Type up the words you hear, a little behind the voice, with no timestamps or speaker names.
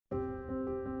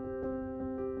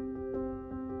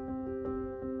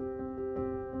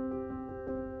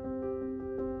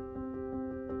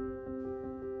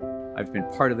I've been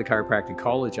part of the chiropractic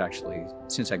college actually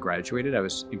since I graduated. I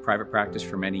was in private practice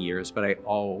for many years, but I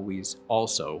always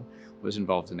also was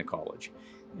involved in the college.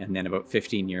 And then about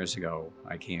 15 years ago,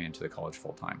 I came into the college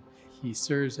full time. He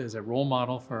serves as a role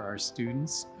model for our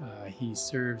students. He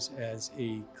serves as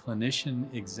a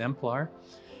clinician exemplar,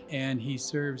 and he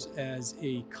serves as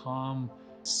a calm,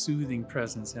 soothing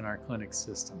presence in our clinic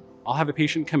system. I'll have a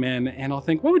patient come in and I'll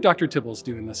think, what would Dr. Tibbles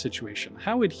do in this situation?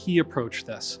 How would he approach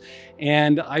this?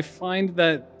 And I find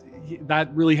that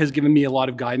that really has given me a lot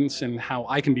of guidance in how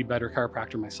I can be a better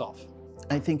chiropractor myself.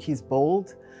 I think he's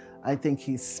bold. I think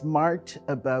he's smart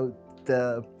about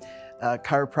the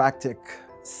chiropractic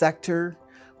sector,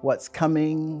 what's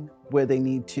coming, where they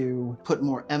need to put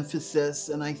more emphasis.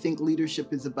 And I think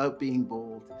leadership is about being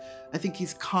bold. I think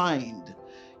he's kind.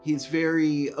 He's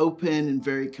very open and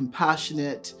very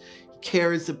compassionate. He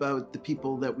cares about the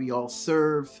people that we all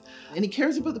serve. And he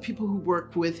cares about the people who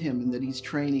work with him and that he's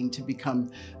training to become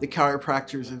the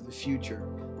chiropractors of the future.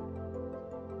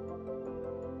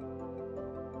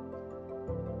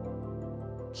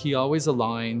 He always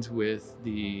aligned with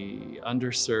the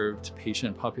underserved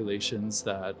patient populations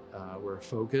that were a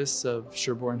focus of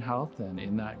Sherborne Health and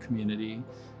in that community.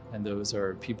 And those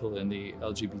are people in the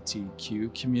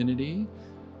LGBTQ community,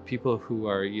 people who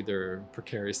are either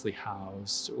precariously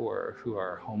housed or who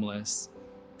are homeless,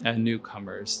 and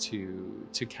newcomers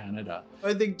to Canada.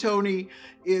 I think Tony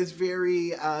is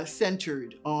very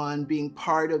centered on being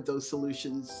part of those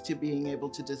solutions, to being able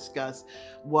to discuss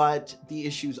what the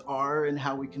issues are and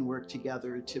how we can work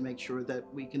together to make sure that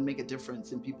we can make a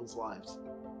difference in people's lives.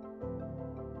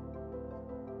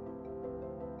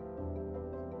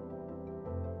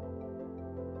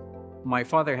 My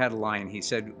father had a line. He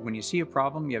said, when you see a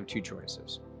problem, you have two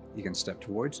choices. You can step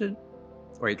towards it,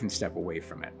 or you can step away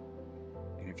from it.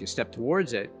 And if you step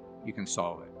towards it, you can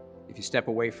solve it. If you step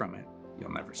away from it,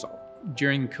 you'll never solve it.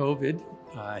 During COVID,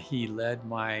 he led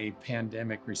my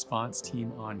pandemic response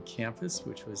team on campus,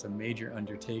 which was a major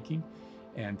undertaking.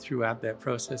 And throughout that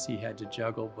process, he had to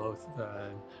juggle both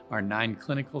our 9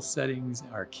 clinical settings,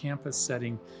 our campus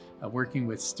setting, working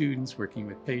with students, working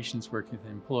with patients, working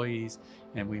with employees,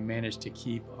 and we managed to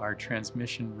keep our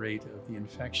transmission rate of the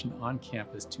infection on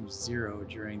campus to 0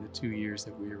 during the 2 years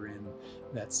that we were in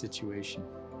that situation.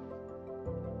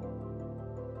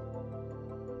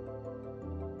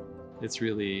 It's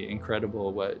really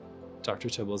incredible what Dr.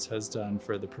 Tibbles has done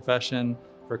for the profession,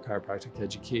 for chiropractic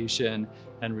education,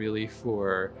 and really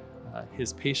for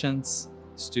his patients,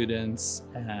 students,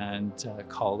 and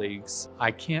colleagues.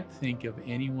 I can't think of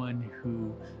anyone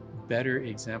who better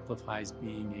exemplifies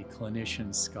being a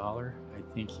clinician scholar. I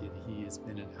think he has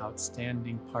been an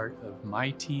outstanding part of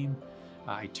my team.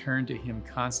 I turn to him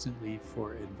constantly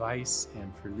for advice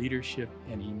and for leadership,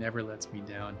 and he never lets me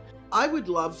down. I would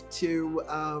love to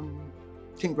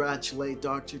congratulate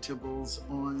Dr. Tibbles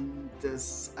on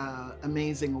this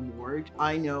amazing award.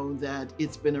 I know that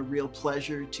it's been a real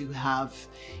pleasure to have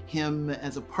him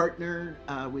as a partner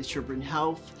with Sherborne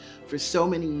Health for so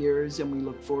many years, and we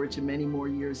look forward to many more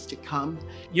years to come.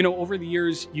 You know, over the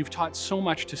years, you've taught so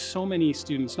much to so many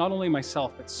students, not only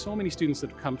myself, but so many students that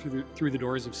have come through the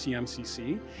doors of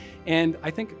CMCC. And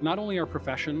I think not only our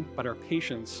profession, but our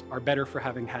patients are better for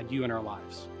having had you in our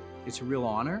lives. It's a real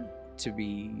honor to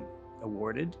be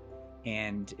awarded,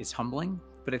 and it's humbling.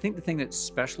 But I think the thing that's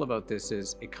special about this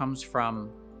is it comes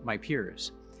from my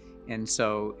peers. And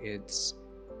so it's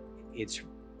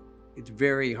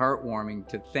very heartwarming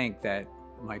to think that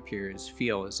my peers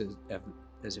feel as if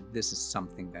this is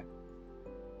something that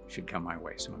should come my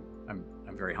way. So I'm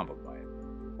very humbled by it.